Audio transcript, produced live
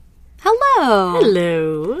Hello!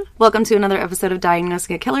 Hello. Welcome to another episode of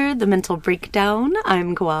Diagnosing a Killer, The Mental Breakdown.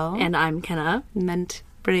 I'm Koal. And I'm Kenna. Ment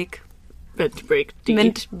break. Ment break.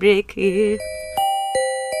 Ment break.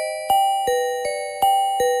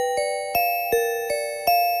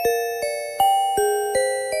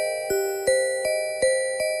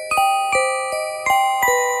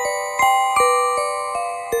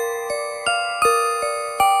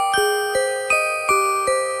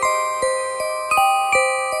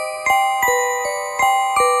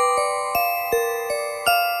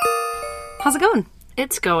 How's it going?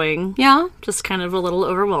 It's going. Yeah? Just kind of a little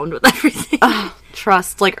overwhelmed with everything.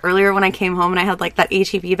 Trust. Like, earlier when I came home and I had, like, that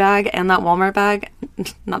H-E-B bag and that Walmart bag,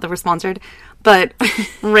 not that we're sponsored, but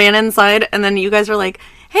ran inside, and then you guys were like,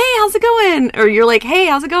 hey, how's it going? Or you're like, hey,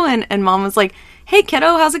 how's it going? And Mom was like, hey,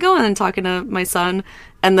 kiddo, how's it going? And talking to my son.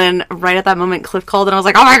 And then right at that moment, Cliff called, and I was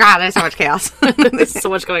like, oh my god, there's so much chaos. There's so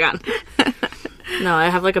much going on. No, I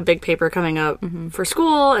have like a big paper coming up for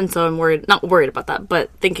school, and so I'm not worried about that,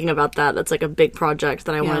 but thinking about that, that's like a big project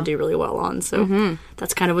that I want to do really well on, so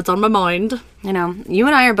that's kind of what's on my mind. You know, you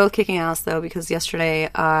and I are both kicking ass, though, because yesterday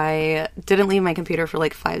I didn't leave my computer for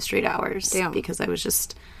like 5 straight hours. Damn. Because I was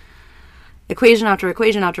just equation after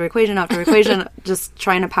equation after equation after equation, just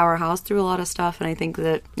trying to powerhouse through a lot of stuff, and I think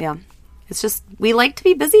that, yeah, it's just, we like to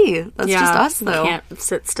be busy. That's just us, though. Can't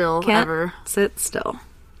sit still Can't ever. sit still.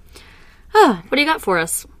 What do you got for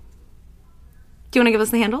us? Do you want to give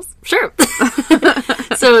us the handles? Sure.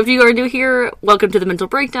 So if you are new here, welcome to The Mental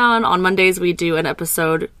Breakdown. On Mondays, we do an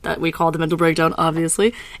episode that we call The Mental Breakdown,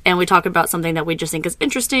 obviously, and we talk about something that we just think is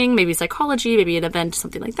interesting, maybe psychology, maybe an event,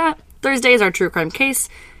 something like that. Thursdays, our true crime case.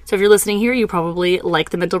 So if you're listening here, you probably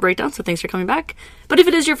like The Mental Breakdown, so thanks for coming back. But if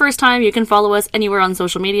it is your first time, you can follow us anywhere on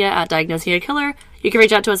social media at Diagnosing a Killer. You can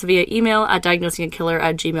reach out to us via email at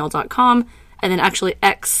diagnosingakiller@gmail.com. And then actually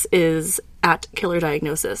X is at Killer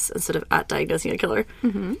Diagnosis instead of at Diagnosing a Killer.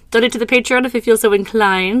 Donate to the Patreon if you feel so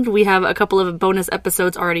inclined. We have a couple of bonus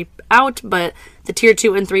episodes already out, but the Tier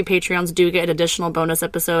 2 and 3 Patreons do get an additional bonus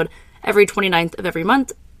episode every 29th of every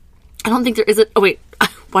month. I don't think there is a... Oh, wait.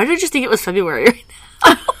 Why did I just think it was February right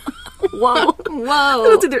now? Whoa. I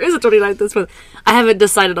don't think there is a 29th this month. I haven't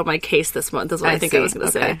decided on my case this month, is what I think I was going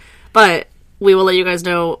to say. But... we will let you guys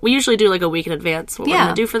know. We usually do like a week in advance what we're going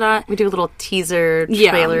to do for that. We do a little teaser,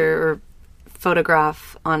 trailer, or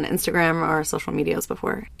photograph on Instagram or social medias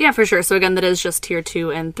before. Yeah, for sure. So again, that is just Tier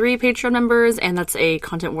 2 and 3 Patreon members, and that's a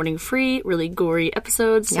content warning free, really gory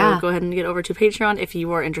episode. So go ahead and get over to Patreon if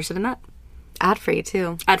you are interested in that. Ad-free,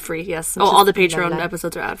 too. Ad-free, yes. All the Patreon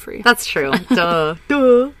episodes are ad-free. That's true. Duh.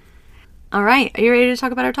 Duh. All right. Are you ready to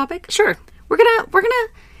talk about our topic? Sure. We're gonna...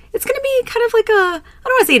 It's going to be kind of like I don't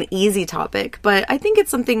want to say an easy topic, but I think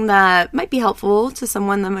it's something that might be helpful to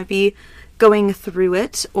someone that might be going through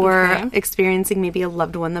it or experiencing maybe a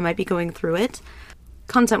loved one that might be going through it.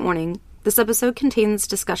 Content warning. This episode contains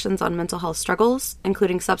discussions on mental health struggles,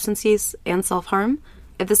 including substance use and self-harm.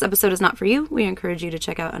 If this episode is not for you, we encourage you to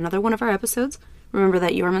check out another one of our episodes. Remember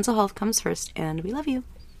that your mental health comes first, and we love you.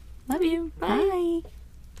 Love you. Bye.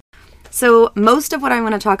 So most of what I'm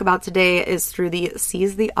going to talk about today is through the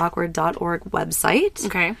seizetheawkward.org website.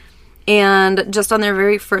 Okay. And just on their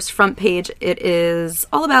very first front page, it is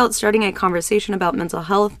all about starting a conversation about mental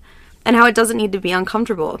health and how it doesn't need to be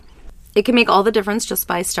uncomfortable. It can make all the difference just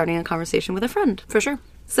by starting a conversation with a friend. For sure.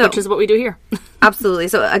 So, which is what we do here. Absolutely.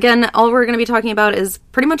 So again, all we're going to be talking about is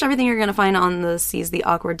pretty much everything you're going to find on the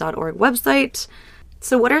seizetheawkward.org website.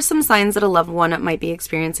 So what are some signs that a loved one might be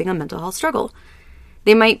experiencing a mental health struggle?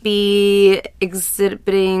 They might be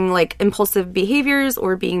exhibiting, like, impulsive behaviors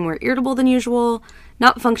or being more irritable than usual,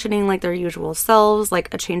 not functioning like their usual selves,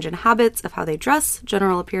 like a change in habits of how they dress,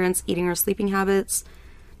 general appearance, eating or sleeping habits,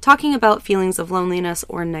 talking about feelings of loneliness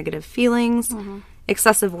or negative feelings,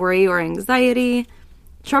 excessive worry or anxiety,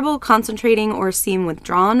 trouble concentrating or seem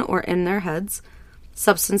withdrawn or in their heads,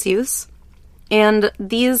 substance use. And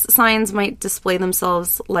these signs might display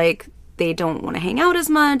themselves like they don't want to hang out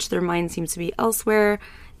as much, their mind seems to be elsewhere,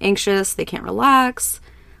 anxious, they can't relax,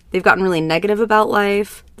 they've gotten really negative about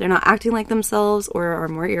life, they're not acting like themselves or are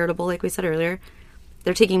more irritable, like we said earlier.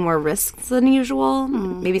 They're taking more risks than usual,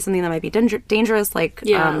 maybe something that might be dangerous, like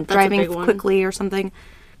driving quickly or something.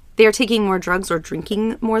 They are taking more drugs or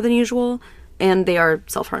drinking more than usual, and they are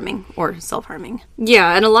self-harming or self-harming.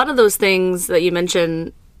 Yeah, and a lot of those things that you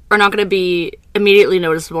mentioned are not going to be immediately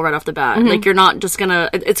noticeable right off the bat. Like, you're not just going to...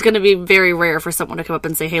 It's going to be very rare for someone to come up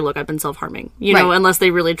and say, hey, look, I've been self-harming. You know, unless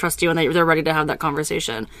they really trust you and they're ready to have that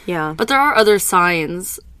conversation. Yeah. But there are other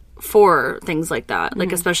signs for things like that,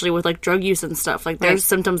 like, especially with, like, drug use and stuff. Like, there's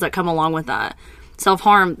symptoms that come along with that.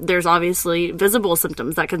 self-harm, there's obviously visible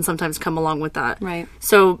symptoms that can sometimes come along with that. Right.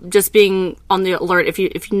 So just being on the alert, if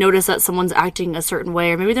you notice that someone's acting a certain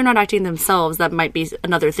way, or maybe they're not acting themselves, that might be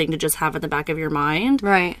another thing to just have in the back of your mind.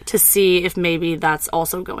 Right. To see if maybe that's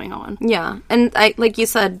also going on. Yeah. And like you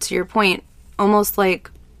said, to your point, almost like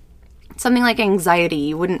something like anxiety,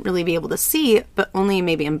 you wouldn't really be able to see, but only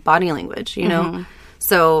maybe in body language, you know?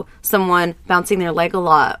 So someone bouncing their leg a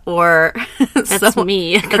lot, or That's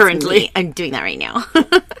me currently. me. I'm doing that right now.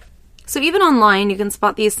 So even online, you can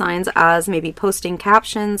spot these signs as maybe posting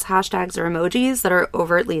captions, hashtags, or emojis that are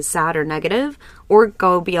overtly sad or negative, or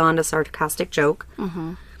go beyond a sarcastic joke.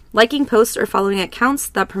 Liking posts or following accounts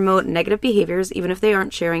that promote negative behaviors, even if they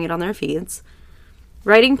aren't sharing it on their feeds.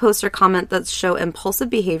 Writing posts or comment that show impulsive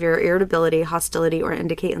behavior, irritability, hostility, or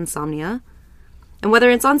indicate insomnia. And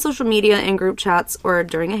whether it's on social media, in group chats, or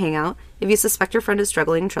during a hangout, if you suspect your friend is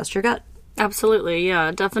struggling, trust your gut. Absolutely,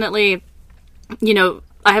 yeah. Definitely, you know,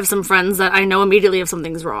 I have some friends that I know immediately if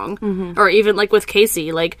something's wrong. Or even, like, with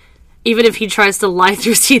Casey, like, even if he tries to lie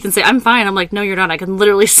through his teeth and say, I'm fine, I'm like, no, you're not. I can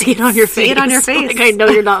literally see it on your face. See it on your face. Like, I know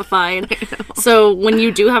you're not fine. So when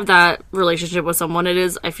you do have that relationship with someone, it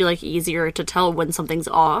is, I feel like, easier to tell when something's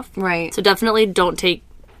off. Right. So definitely don't take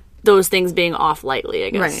those things being off lightly,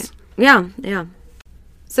 I guess. Right. Yeah, yeah.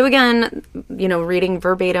 So again, you know, reading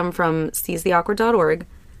verbatim from seizetheawkward.org,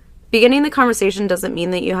 beginning the conversation doesn't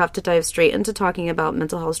mean that you have to dive straight into talking about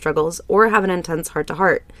mental health struggles or have an intense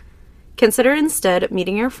heart-to-heart. Consider instead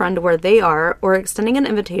meeting your friend where they are or extending an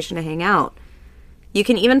invitation to hang out. You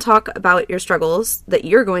can even talk about your struggles that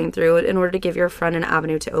you're going through in order to give your friend an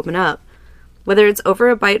avenue to open up. Whether it's over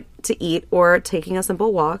a bite to eat or taking a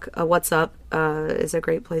simple walk, a what's up is a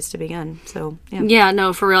great place to begin. So, yeah. Yeah,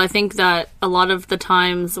 no, for real. I think that a lot of the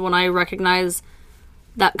times when I recognize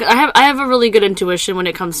that, I have a really good intuition when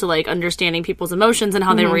it comes to, like, understanding people's emotions and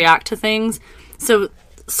how they react to things. So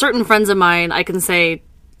certain friends of mine, I can say,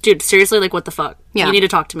 dude, seriously, like, what the fuck? Yeah. You need to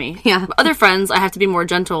talk to me. Yeah. But other friends, I have to be more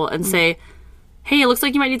gentle and say, hey, it looks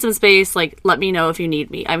like you might need some space. Like, let me know if you need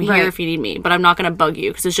me. I'm here if you need me. But I'm not going to bug you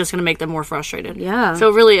because it's just going to make them more frustrated. Yeah. So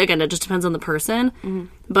really, again, it just depends on the person.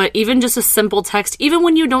 But even just a simple text, even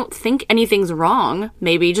when you don't think anything's wrong,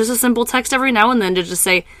 maybe just a simple text every now and then to just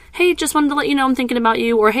say, hey, just wanted to let you know I'm thinking about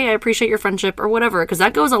you, or hey, I appreciate your friendship, or whatever, because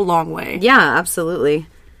that goes a long way. Yeah, absolutely.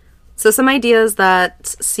 So some ideas that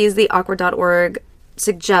seizetheawkward.org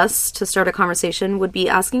suggests to start a conversation would be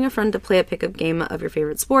asking a friend to play a pickup game of your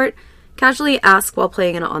favorite sport, casually ask while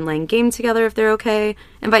playing an online game together if they're okay,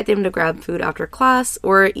 invite them to grab food after class,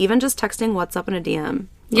 or even just texting what's up in a DM.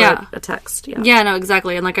 Yeah. Or a text. Yeah, no,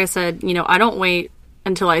 exactly. And like I said, you know, I don't wait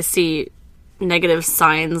until I see negative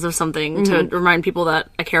signs of something to remind people that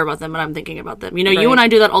I care about them and I'm thinking about them. You know, you and I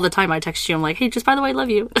do that all the time. I text you, I'm like, hey, just by the way, love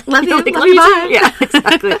you. Love you, like, love you, bye. too. Yeah,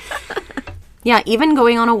 exactly. Yeah, even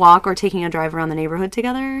going on a walk or taking a drive around the neighborhood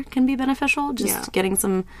together can be beneficial. Just getting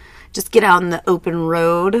some, just get out on the open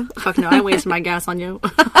road. Fuck no, I waste my gas on you.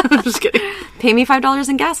 Just kidding. Pay me $5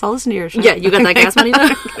 in gas, I'll listen to your show. Yeah, you got that gas money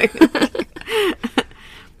though?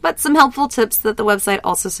 But some helpful tips that the website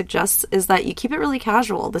also suggests is that you keep it really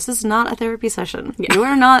casual. This is not a therapy session. Yeah. You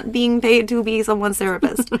are not being paid to be someone's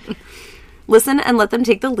therapist. Listen and let them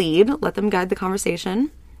take the lead. Let them guide the conversation.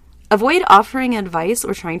 Avoid offering advice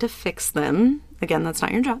or trying to fix them. Again, that's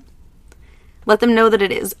not your job. Let them know that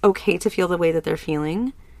it is okay to feel the way that they're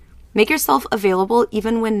feeling. Make yourself available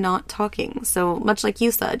even when not talking. So much like you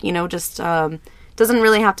said, you know, just doesn't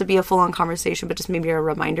really have to be a full-on conversation, but just maybe a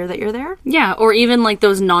reminder that you're there. Yeah, or even like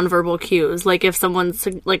those nonverbal cues. Like if someone's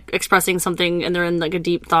like expressing something and they're in like a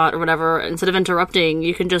deep thought or whatever, instead of interrupting,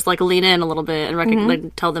 you can just like lean in a little bit and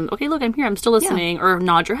like, tell them, okay, look, I'm here, I'm still listening, or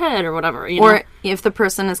nod your head or whatever. You know? If the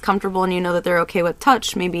person is comfortable and you know that they're okay with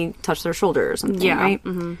touch, maybe touch their shoulder or something, right?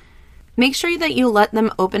 Make sure that you let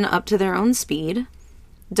them open up to their own speed.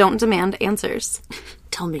 Don't demand answers.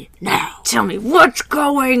 Tell me now. Tell me what's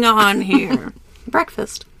going on here.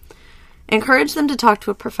 Breakfast. Encourage them to talk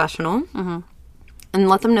to a professional and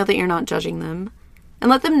let them know that you're not judging them, and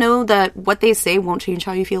let them know that what they say won't change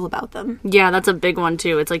how you feel about them. Yeah, that's a big one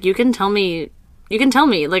too. It's like, you can tell me,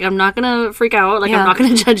 like, I'm not gonna freak out, like, I'm not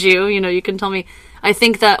gonna judge you, you know, you can tell me. I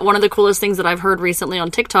think that one of the coolest things that I've heard recently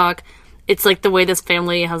on TikTok, it's like the way this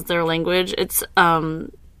family has their language. It's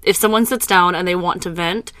if someone sits down and they want to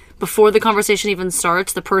vent, before the conversation even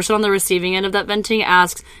starts, the person on the receiving end of that venting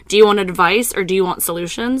asks, do you want advice or do you want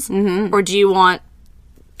solutions? Or do you want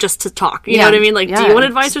just to talk. You know what I mean? Like, do you want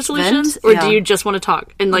advice or solutions? Vent? Or Yeah. do you just want to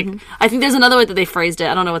talk? And, like, I think there's another way that they phrased it.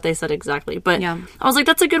 I don't know what they said exactly. But Yeah. I was like,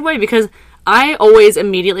 that's a good way, because I always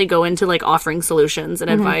immediately go into, like, offering solutions and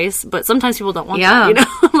advice. But sometimes people don't want that, you know?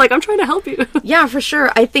 I'm like, I'm trying to help you. Yeah, for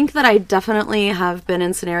sure. I think that I definitely have been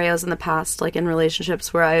in scenarios in the past, like in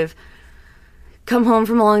relationships, where I've come home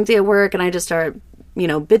from a long day at work and I just start, you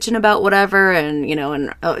know, bitching about whatever, and, you know,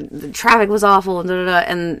 and the traffic was awful, and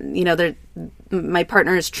and, you know, my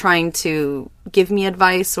partner is trying to give me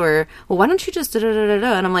advice, or, well, why don't you just and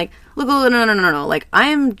I'm like, look, no, like,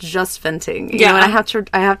 I'm just venting, you know, and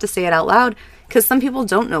I have to say it out loud, because some people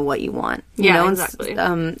don't know what you want, you know, exactly.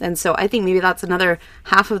 And so I think maybe that's another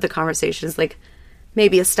half of the conversation, is like,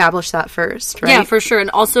 maybe establish that first, right? Yeah, for sure. And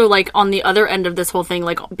also, like, on the other end of this whole thing,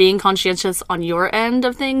 like, being conscientious on your end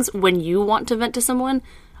of things, when you want to vent to someone,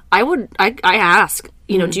 I ask,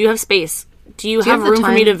 you know, do you have space? Do you have room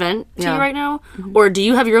for me to vent to you right now? Or do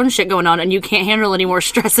you have your own shit going on and you can't handle any more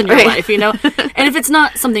stress in your life, you know? And if it's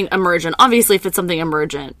not something emergent, obviously if it's something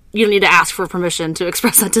emergent, you don't need to ask for permission to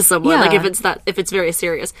express that to someone. Like, if it's very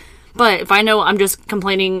serious. But if I know I'm just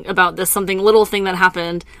complaining about this little thing that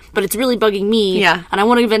happened, but it's really bugging me, and I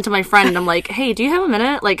want to vent to my friend, and I'm like, hey, do you have a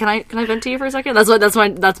minute? Like, can I vent to you for a second?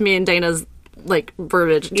 That's me and Dana's, like,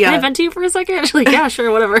 verbiage. Can I vent to you for a second? She's like, yeah,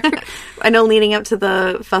 sure, whatever. I know leading up to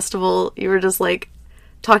the festival, you were just, like,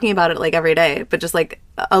 talking about it, like, every day, but just, like,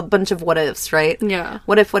 a bunch of what ifs, right? Yeah.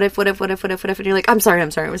 What if, and you're like, I'm sorry.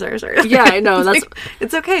 Yeah, I know. That's like,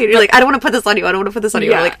 it's okay. You're like, I don't want to put this on you.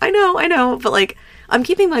 You're like, I know, but, like, I'm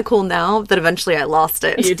keeping my cool now, but eventually I lost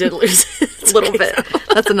it. You did lose it. A little bit.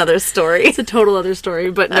 That's another story. It's a total other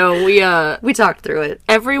story. But no, we talked through it.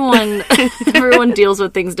 Everyone deals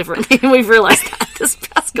with things differently. We've realized that this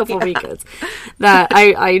past couple weekends. That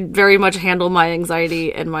I very much handle my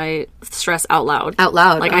anxiety and my stress out loud.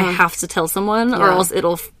 Like, I have to tell someone, or else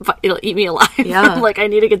it'll eat me alive. Yeah. Like, I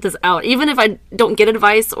need to get this out. Even if I don't get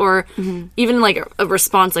advice, or even, like, a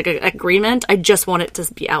response, like an agreement, I just want it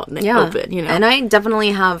to be out in the open, you know? And I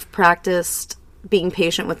definitely have practiced being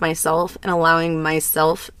patient with myself and allowing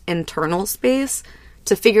myself internal space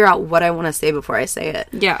to figure out what I want to say before I say it.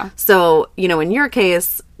 Yeah. So, you know, in your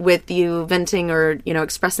case, with you venting or, you know,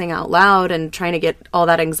 expressing out loud and trying to get all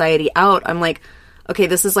that anxiety out, I'm like, okay,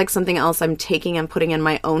 this is like something else I'm taking and putting in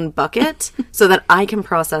my own bucket so that I can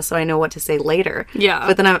process, so I know what to say later. Yeah.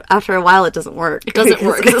 But then after a while, it doesn't work. It doesn't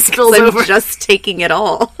work. It spills I'm over. just taking it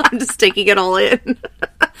all. I'm just taking it all in. And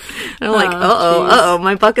I'm like, uh-oh,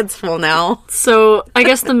 my bucket's full now. So I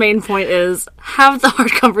guess the main point is have the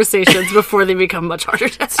hard conversations before they become much harder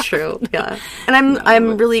to have. That's true, yeah. And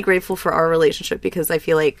I'm really grateful for our relationship, because I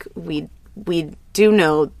feel like we do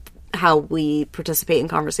know how we participate in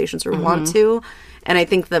conversations or want to. And I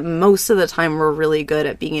think that most of the time we're really good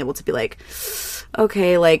at being able to be like,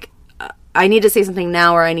 okay, like, I need to say something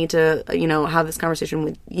now, or I need to, you know, have this conversation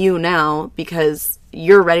with you now because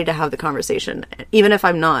you're ready to have the conversation, even if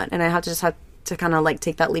I'm not. And I have to kind of, like,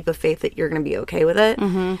 take that leap of faith that you're going to be okay with it.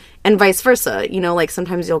 And vice versa. You know, like,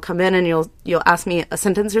 sometimes you'll come in and you'll ask me a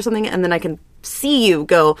sentence or something, and then I can see you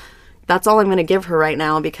go, that's all I'm going to give her right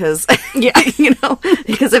now, because, you know,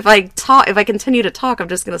 because if I continue to talk, I'm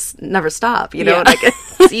just going to never stop, you know, and I can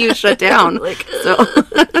see you shut down. Like, so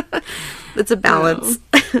it's a balance.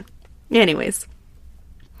 Anyways.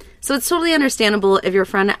 So it's totally understandable if your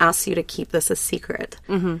friend asks you to keep this a secret.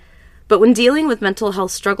 But when dealing with mental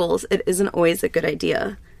health struggles, it isn't always a good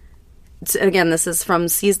idea. Again, this is from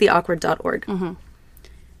seizetheawkward.org.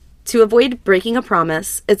 To avoid breaking a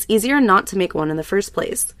promise, it's easier not to make one in the first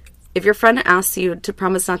place. If your friend asks you to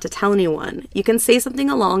promise not to tell anyone, you can say something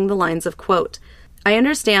along the lines of, quote, I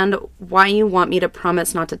understand why you want me to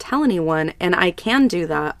promise not to tell anyone, and I can do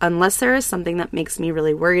that unless there is something that makes me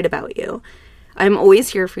really worried about you. I'm always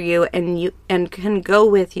here for you and can go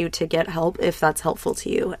with you to get help if that's helpful to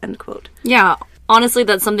you, end quote. Yeah. Honestly,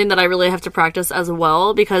 that's something that I really have to practice as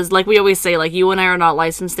well, because like we always say, like, you and I are not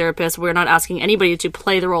licensed therapists. We're not asking anybody to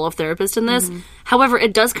play the role of therapist in this. However,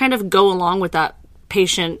 it does kind of go along with that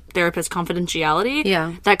patient-therapist confidentiality.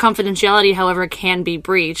 Yeah. That confidentiality, however, can be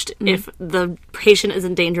breached if the patient is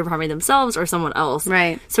in danger of harming themselves or someone else.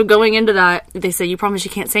 Right. So going into that, they say, you promise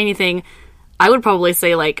you can't say anything. I would probably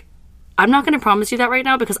say, like, I'm not going to promise you that right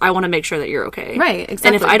now because I want to make sure that you're okay. Right, exactly.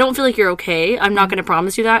 And if I don't feel like you're okay, I'm not going to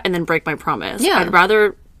promise you that and then break my promise. Yeah. I'd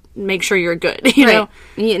rather make sure you're good, you know?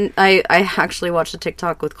 I actually watched a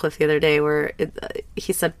TikTok with Cliff the other day where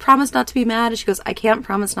he said, promise not to be mad. And she goes, I can't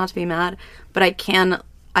promise not to be mad, but I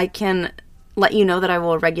can let you know that I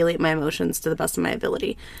will regulate my emotions to the best of my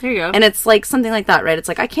ability. There you go. And it's like something like that, right? It's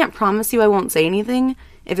like, I can't promise you I won't say anything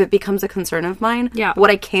if it becomes a concern of mine. Yeah. What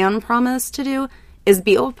I can promise to do is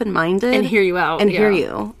be open-minded. And hear you out. And hear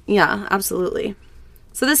you. Yeah, absolutely.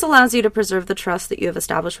 So this allows you to preserve the trust that you have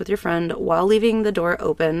established with your friend while leaving the door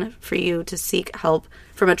open for you to seek help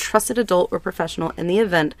from a trusted adult or professional in the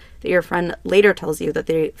event that your friend later tells you that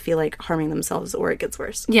they feel like harming themselves or it gets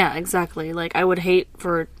worse. Yeah, exactly. Like, I would hate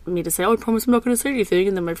for me to say, oh, I promise I'm not going to say anything.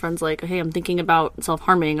 And then my friend's like, hey, I'm thinking about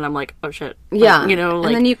self-harming. And I'm like, oh, shit. Like, Yeah. you know, like,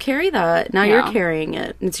 and then you carry that. Now you're carrying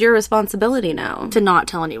it. It's your responsibility now. to not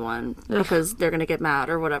tell anyone because they're going to get mad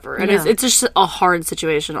or whatever. And Yeah. it's just a hard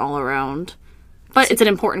situation all around. But it's an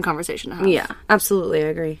important conversation to have. Yeah, absolutely. I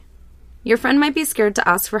agree. Your friend might be scared to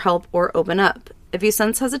ask for help or open up. If you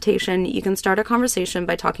sense hesitation, you can start a conversation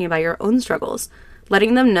by talking about your own struggles,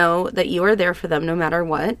 letting them know that you are there for them no matter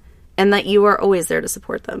what, and that you are always there to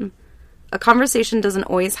support them. A conversation doesn't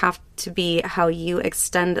always have to be how you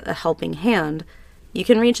extend a helping hand. You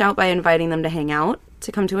can reach out by inviting them to hang out,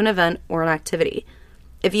 to come to an event or an activity.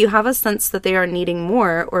 If you have a sense that they are needing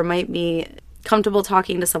more or might be comfortable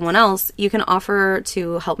talking to someone else, you can offer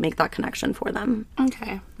to help make that connection for them.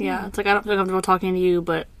 Okay. Yeah. It's like, I don't feel comfortable talking to you,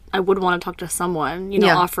 but I would want to talk to someone, you know,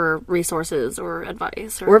 Yeah. offer resources or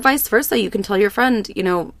advice. Or vice versa. You can tell your friend, you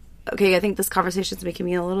know, okay, I think this conversation is making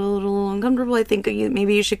me a little uncomfortable. I think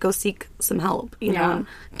maybe you should go seek some help. You know, and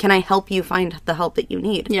can I help you find the help that you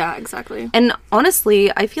need? Yeah, exactly. And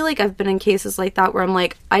honestly, I feel like I've been in cases like that where I'm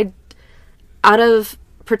like, out of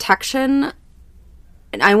protection,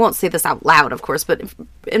 and I won't say this out loud, of course, but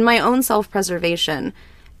in my own self-preservation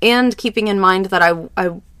and keeping in mind that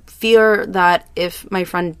I fear that if my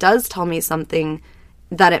friend does tell me something,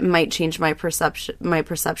 that it might change my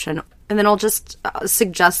perception. And then I'll just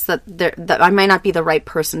suggest that that I might not be the right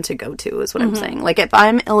person to go to, is what I'm saying. Like, if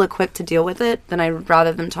I'm ill-equipped to deal with it, then I'd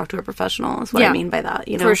rather them talk to a professional, is what I mean by that,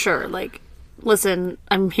 you know? For sure. Like, listen,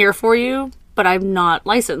 I'm here for you, but I'm not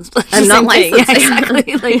licensed. I'm not licensed. Yeah,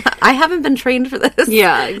 exactly. Like, I haven't been trained for this.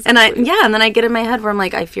 Yeah, exactly. And then I get in my head where I'm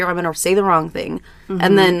like, I fear I'm going to say the wrong thing.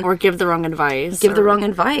 And then... or give the wrong advice. Give the wrong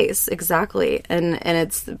advice, exactly. And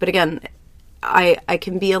it's... But again... I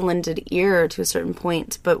can be a lended ear to a certain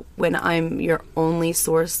point, but when I'm your only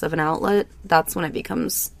source of an outlet, that's when it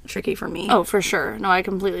becomes tricky for me. Oh, for sure. No, I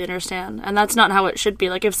completely understand. And that's not how it should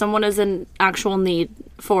be. Like, if someone is in actual need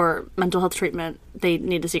for mental health treatment, they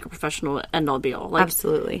need to seek a professional end all be all. Like,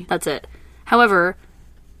 absolutely. That's it. However,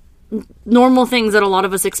 normal things that a lot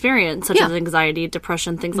of us experience, such as anxiety,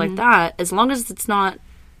 depression, things like that, as long as it's not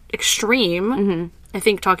extreme, I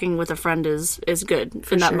think talking with a friend is good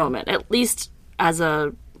in that moment, at least as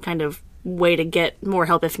a kind of way to get more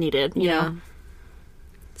help if needed, you know?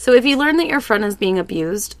 So if you learn that your friend is being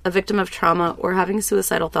abused, a victim of trauma, or having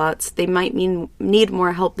suicidal thoughts, they might need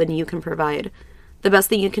more help than you can provide. The best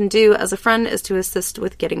thing you can do as a friend is to assist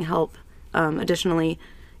with getting help, additionally,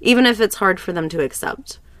 even if it's hard for them to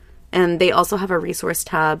accept. And they also have a resource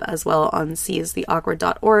tab as well on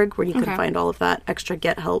seestheawkward.org where you can find all of that extra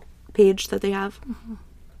get help page that they have.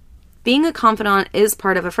 Being a confidant is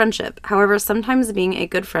part of a friendship. However, sometimes being a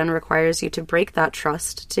good friend requires you to break that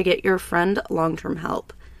trust to get your friend long-term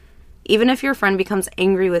help. Even if your friend becomes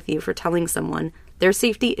angry with you for telling someone, their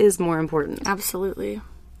safety is more important. Absolutely.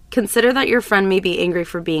 Consider that your friend may be angry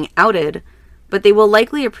for being outed, but they will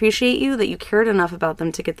likely appreciate you that you cared enough about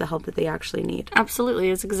them to get the help that they actually need. Absolutely.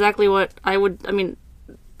 It's exactly what I would... I mean,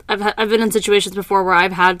 I've been in situations before where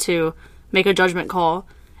I've had to make a judgment call.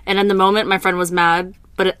 And in the moment, my friend was mad,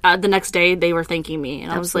 but the next day, they were thanking me,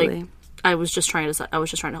 and Absolutely. I was like, I was just trying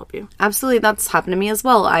to help you. Absolutely, that's happened to me as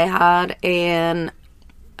well. I had an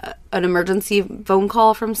emergency phone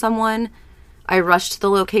call from someone. I rushed to the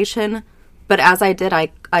location, but as I did,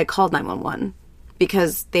 I called 911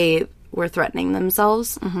 because they were threatening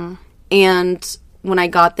themselves. And when I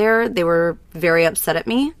got there, they were very upset at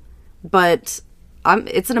me, but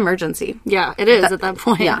it's an emergency. Yeah, it is at that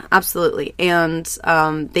point. Yeah, absolutely. And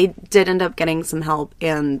they did end up getting some help,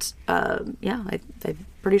 and I'm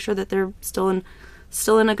pretty sure that they're still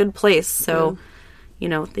in a good place. So, you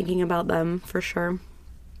know, thinking about them for sure.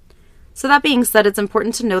 So that being said, it's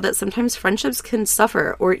important to know that sometimes friendships can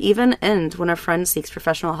suffer or even end when a friend seeks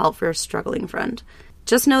professional help for a struggling friend.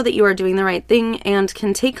 Just know that you are doing the right thing and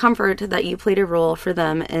can take comfort that you played a role for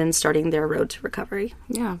them in starting their road to recovery.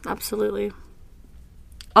 Yeah, absolutely.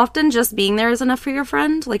 Often just being there is enough for your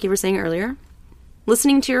friend, like you were saying earlier.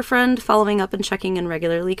 Listening to your friend, following up, and checking in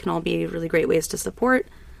regularly can all be really great ways to support.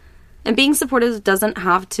 And being supportive doesn't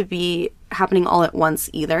have to be happening all at once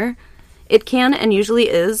either. It can, and usually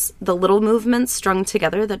is, the little movements strung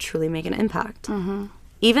together that truly make an impact.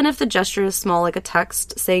 Even if the gesture is small, like a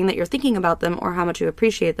text saying that you're thinking about them or how much you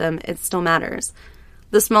appreciate them, it still matters.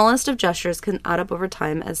 The smallest of gestures can add up over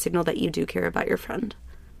time as signal that you do care about your friend.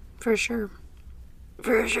 For sure.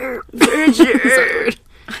 For sure. For sure. Sorry.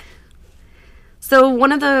 So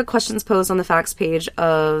one of the questions posed on the facts page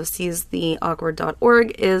of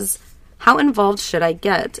seiztheawkward.org is, how involved should I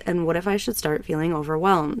get, and what if I should start feeling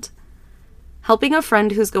overwhelmed? Helping a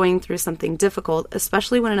friend who's going through something difficult,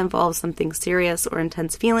 especially when it involves something serious or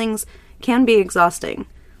intense feelings, can be exhausting.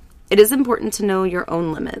 It is important to know your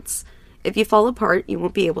own limits. If you fall apart, you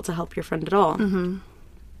won't be able to help your friend at all. Mm-hmm.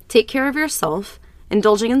 Take care of yourself.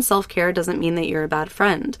 Indulging in self-care doesn't mean that you're a bad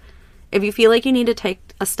friend. If you feel like you need to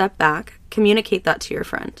take a step back, communicate that to your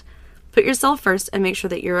friend. Put yourself first and make sure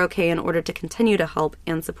that you're okay in order to continue to help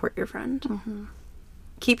and support your friend. Mm-hmm.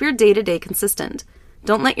 Keep your day-to-day consistent.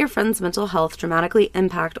 Don't let your friend's mental health dramatically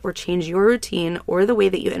impact or change your routine or the way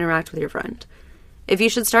that you interact with your friend. If you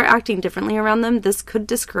should start acting differently around them, this could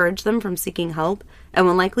discourage them from seeking help and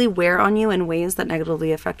will likely wear on you in ways that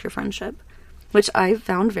negatively affect your friendship, which I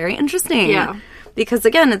found very interesting. Yeah. Because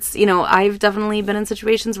again, it's, I've definitely been in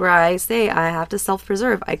situations where I say I have to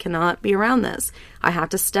self-preserve. I cannot be around this. I have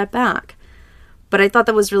to step back. But I thought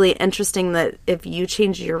that was really interesting that if you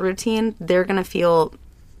change your routine, they're going to feel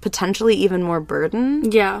potentially even more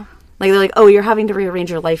burdened. Yeah. Like, they're like, oh, you're having to rearrange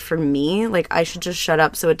your life for me? Like, I should just shut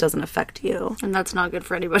up so it doesn't affect you. And that's not good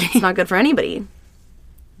for anybody. It's not good for anybody.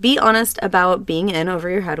 Be honest about being in over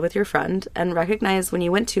your head with your friend and recognize when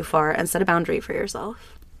you went too far and set a boundary for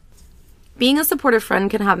yourself. Being a supportive friend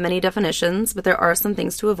can have many definitions, but there are some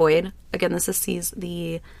things to avoid. Again, this is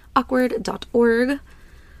seiztheawkward.org.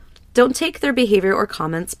 Don't take their behavior or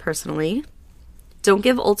comments personally. Don't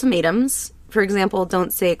give ultimatums. For example,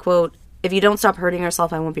 don't say, quote, if you don't stop hurting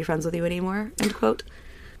yourself, I won't be friends with you anymore, end quote.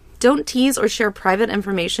 Don't tease or share private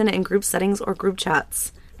information in group settings or group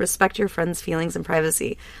chats. Respect your friends' feelings and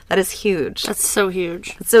privacy. That is huge. That's so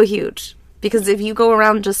huge. It's so huge. Because if you go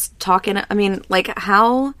around just talking,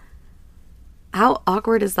 how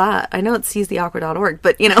awkward is that? I know it's seiztheawkward.org,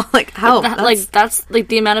 but how? That's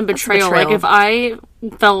the amount of betrayal. Like, if I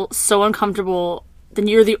felt so uncomfortable, then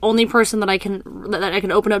you're the only person that I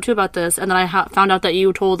can open up to about this, and then I found out that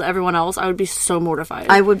you told everyone else, I would be so mortified.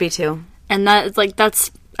 I would be too. And that's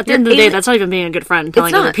at the end of the day, that's not even being a good friend,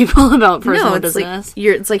 telling other people about personal business.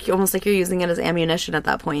 It's almost like you're using it as ammunition at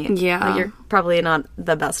that point. Yeah. Like, you're probably not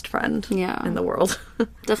the best friend in the world.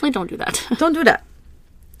 Definitely don't do that. Don't do that.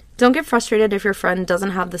 Don't get frustrated if your friend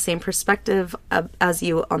doesn't have the same perspective as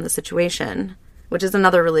you on the situation, which is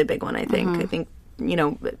another really big one, I think. Mm-hmm. I think,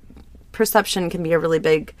 perception can be a really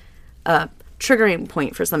big triggering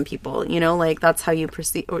point for some people. That's how you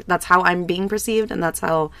perceive, or that's how I'm being perceived, and that's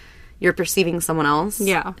how you're perceiving someone else.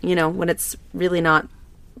 Yeah. When it's really not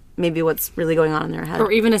maybe what's really going on in their head.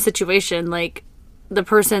 Or even a situation, like, the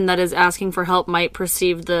person that is asking for help might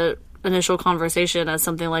perceive the initial conversation as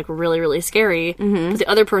something like really, really scary. Mm-hmm. But the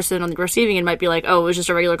other person on the receiving end might be like, oh, it was just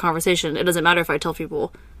a regular conversation. It doesn't matter if I tell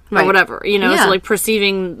people or whatever, So, like,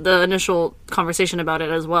 perceiving the initial conversation about it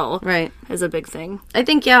as well is a big thing. I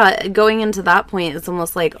think, going into that point, it's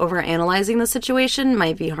almost like overanalyzing the situation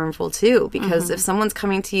might be harmful too, because if someone's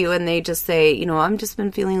coming to you and they just say, I've just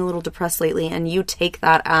been feeling a little depressed lately, and you take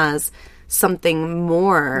that as something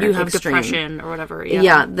more you have extreme, depression or whatever,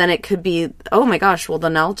 then it could be, oh my gosh, well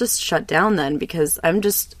then I'll just shut down then, because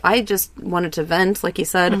I just wanted to vent, like you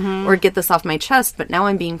said, or get this off my chest, but now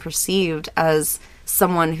I'm being perceived as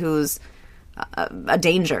someone who's a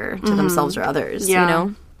danger to themselves or others,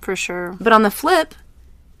 for sure. But on the flip,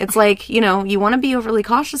 it's like, you want to be overly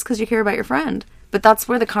cautious because you care about your friend. But that's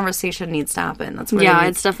where the conversation needs to happen. That's where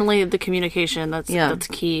it's definitely the communication that's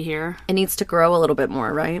key here. It needs to grow a little bit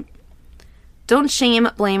more, right? Don't shame,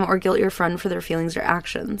 blame, or guilt your friend for their feelings or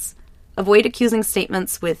actions. Avoid accusing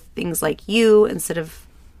statements with things like you instead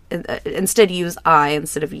use I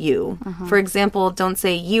instead of you. Mm-hmm. For example, don't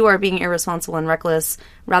say you are being irresponsible and reckless.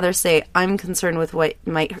 Rather say I'm concerned with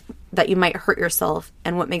that you might hurt yourself,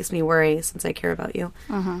 and what makes me worry since I care about you.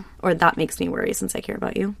 Mm-hmm. Or that makes me worry since I care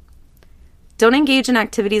about you. Don't engage in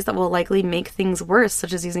activities that will likely make things worse,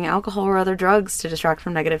 such as using alcohol or other drugs to distract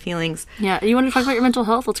from negative feelings. Yeah, you want to talk about your mental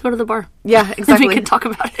health? Let's go to the bar. Yeah, exactly. We can talk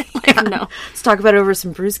about it. No. Let's talk about it over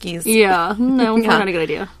some brewskis. Yeah, no, not a good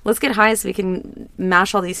idea. Let's get high so we can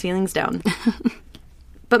mash all these feelings down.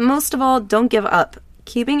 But most of all, don't give up.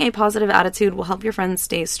 Keeping a positive attitude will help your friends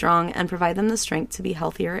stay strong and provide them the strength to be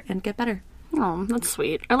healthier and get better. Oh, that's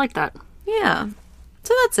sweet. I like that. Yeah.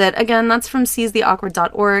 So that's it. Again, that's from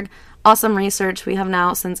seiztheawkward.org. Awesome research. We have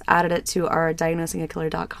now since added it to our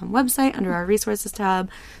diagnosingakiller.com website under our resources tab.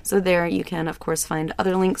 So there you can, of course, find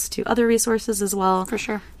other links to other resources as well. For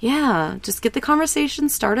sure. Yeah. Just get the conversation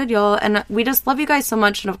started, y'all. And we just love you guys so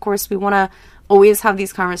much. And of course, we want to always have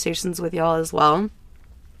these conversations with y'all as well.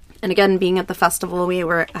 And again, being at the festival, we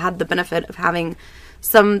had the benefit of having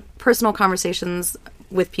some personal conversations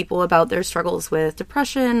with people about their struggles with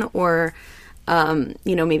depression or,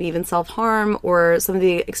 maybe even self-harm, or some of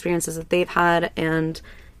the experiences that they've had and,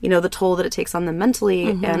 the toll that it takes on them mentally.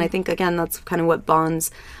 And I think, again, that's kind of what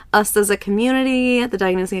bonds us as a community, the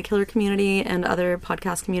Diagnosing a Killer community and other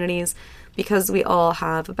podcast communities, because we all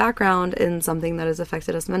have a background in something that has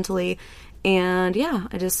affected us mentally. And yeah,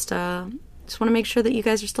 I just want to make sure that you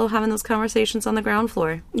guys are still having those conversations on the ground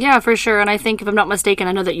floor. Yeah, for sure. And I think, if I'm not mistaken,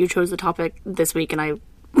 I know that you chose the topic this week and I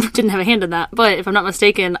didn't have a hand in that, but if I'm not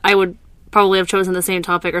mistaken, I would probably have chosen the same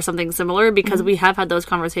topic or something similar, because we have had those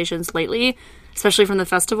conversations lately, especially from the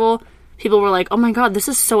festival. People were like, oh my god, this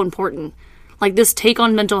is so important. Like, this take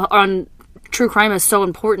on true crime is so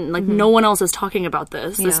important. Like, no one else is talking about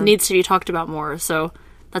this. This needs to be talked about more. So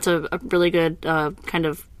that's a really good kind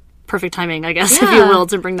of perfect timing, I guess, if you will,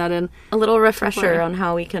 to bring that in. A little refresher on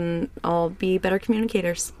how we can all be better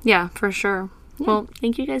communicators. Yeah, for sure. Well,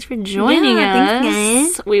 thank you guys for joining us.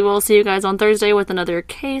 Thanks, guys. We will see you guys on Thursday with another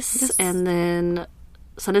case, and then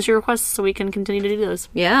send us your requests so we can continue to do those.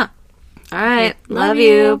 Yeah. All right. Love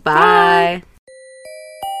you. Bye.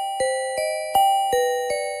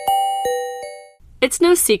 It's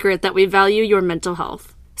no secret that we value your mental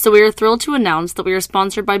health, so we are thrilled to announce that we are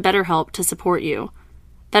sponsored by BetterHelp to support you.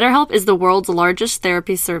 BetterHelp is the world's largest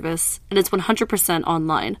therapy service, and it's 100%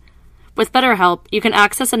 online. With BetterHelp, you can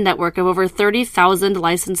access a network of over 30,000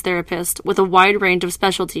 licensed therapists with a wide range of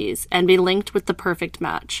specialties and be linked with the perfect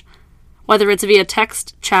match. Whether it's via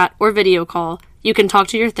text, chat, or video call, you can talk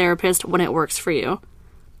to your therapist when it works for you.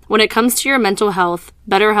 When it comes to your mental health,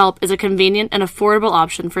 BetterHelp is a convenient and affordable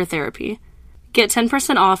option for therapy. Get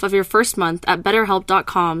 10% off of your first month at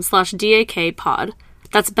betterhelp.com/DAKpod.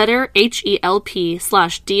 That's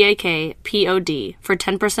BetterHelp/DAKPOD for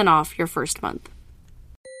 10% off your first month.